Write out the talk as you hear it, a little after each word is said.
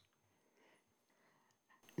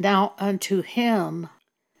Now unto him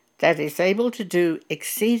that is able to do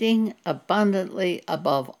exceeding abundantly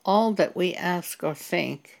above all that we ask or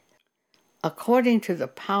think, according to the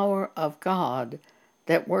power of God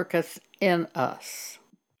that worketh in us.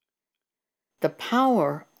 The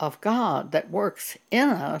power of God that works in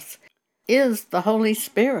us is the Holy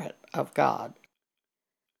Spirit of God.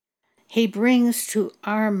 He brings to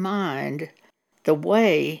our mind the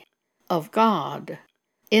way of God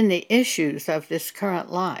in the issues of this current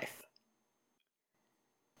life.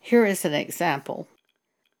 Here is an example.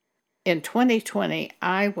 In 2020,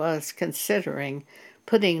 I was considering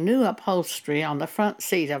putting new upholstery on the front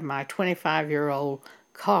seat of my 25-year-old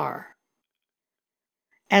car.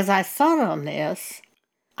 As I thought on this,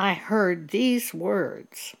 I heard these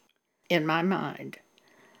words in my mind.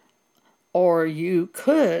 Or you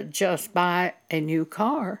could just buy a new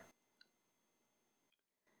car.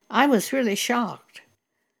 I was really shocked,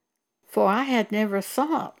 for I had never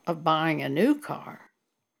thought of buying a new car.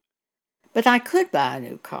 But I could buy a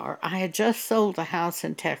new car. I had just sold a house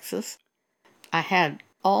in Texas. I had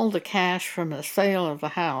all the cash from the sale of the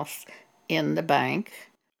house in the bank.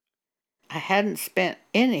 I hadn't spent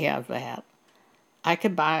any of that. I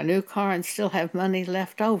could buy a new car and still have money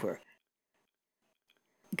left over.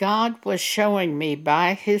 God was showing me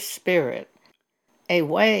by His Spirit a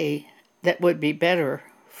way that would be better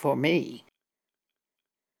for me.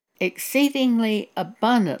 Exceedingly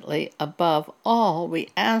abundantly above all we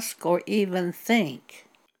ask or even think.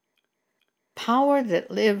 Power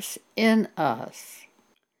that lives in us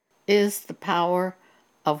is the power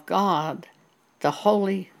of God, the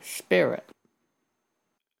Holy Spirit.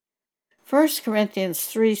 1 Corinthians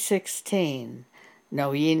 3:16,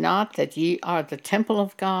 Know ye not that ye are the temple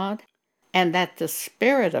of God, and that the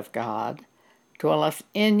Spirit of God dwelleth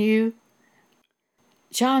in you?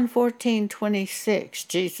 John 14:26,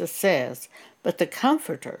 Jesus says, But the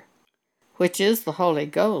Comforter, which is the Holy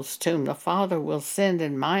Ghost, whom the Father will send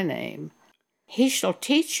in my name, he shall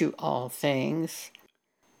teach you all things,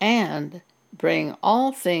 and bring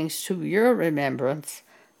all things to your remembrance,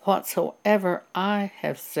 whatsoever I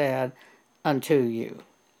have said unto you.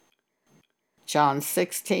 John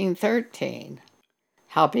 16:13,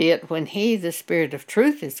 Howbeit when he, the Spirit of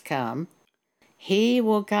truth, is come, he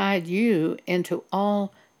will guide you into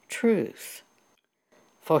all truth.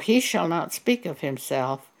 For he shall not speak of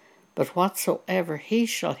himself, but whatsoever he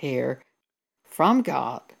shall hear from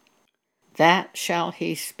God, that shall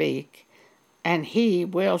he speak, and he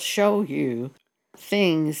will show you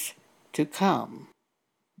things to come.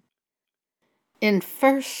 In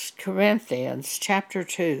 1 Corinthians chapter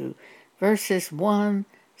 2, verses 1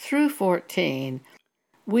 through 14,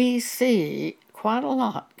 we see quite a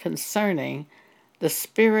lot concerning the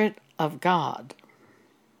Spirit of God.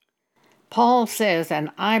 Paul says,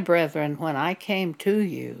 And I, brethren, when I came to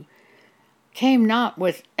you, came not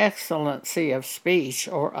with excellency of speech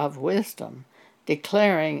or of wisdom,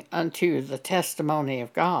 declaring unto you the testimony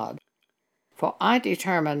of God. For I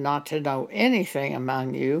determined not to know anything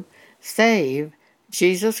among you, save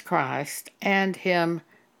Jesus Christ and him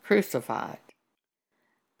crucified.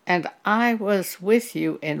 And I was with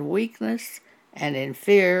you in weakness and in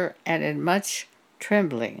fear and in much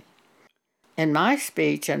trembling. And my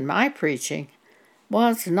speech and my preaching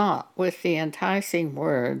was not with the enticing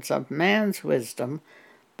words of man's wisdom,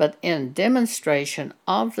 but in demonstration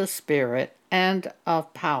of the Spirit and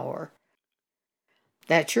of power,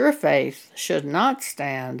 that your faith should not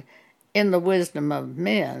stand in the wisdom of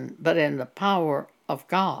men, but in the power of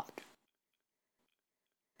God.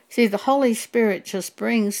 See, the Holy Spirit just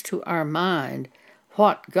brings to our mind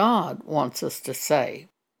what God wants us to say.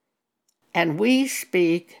 And we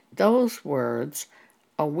speak those words,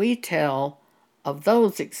 or we tell of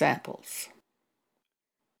those examples.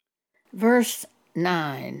 Verse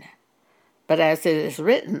 9, But as it is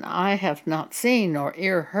written, I have not seen nor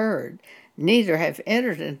ear heard, neither have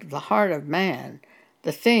entered into the heart of man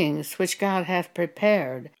the things which God hath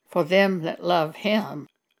prepared for them that love him.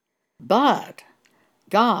 But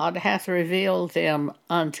God hath revealed them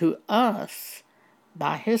unto us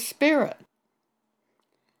by his Spirit.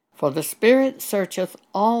 For the Spirit searcheth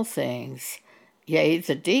all things, yea,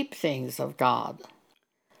 the deep things of God.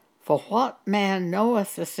 For what man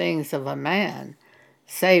knoweth the things of a man,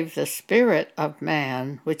 save the spirit of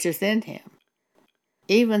man which is in him?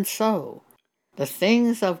 Even so, the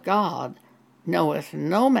things of God knoweth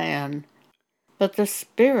no man, but the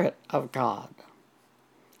Spirit of God.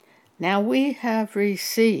 Now we have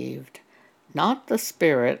received not the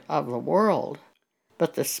spirit of the world,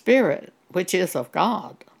 but the Spirit which is of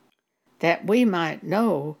God, that we might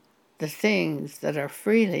know the things that are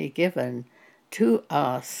freely given to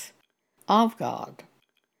us of God.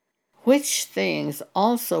 which things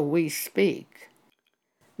also we speak,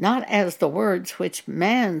 not as the words which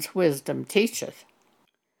man's wisdom teacheth,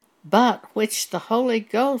 but which the Holy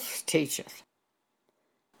Ghost teacheth,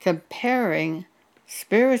 comparing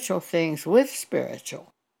spiritual things with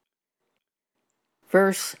spiritual.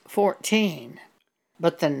 Verse 14,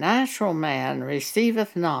 but the natural man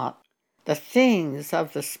receiveth not the things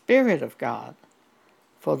of the Spirit of God,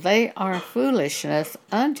 for they are foolishness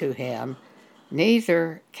unto him,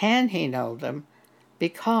 neither can he know them,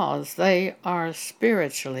 because they are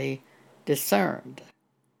spiritually discerned.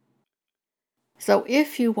 So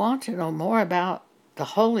if you want to know more about the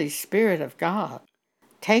Holy Spirit of God,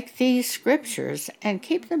 take these scriptures and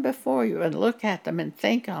keep them before you and look at them and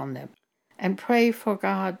think on them and pray for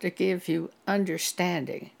God to give you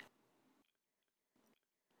understanding.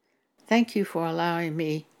 Thank you for allowing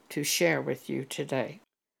me to share with you today.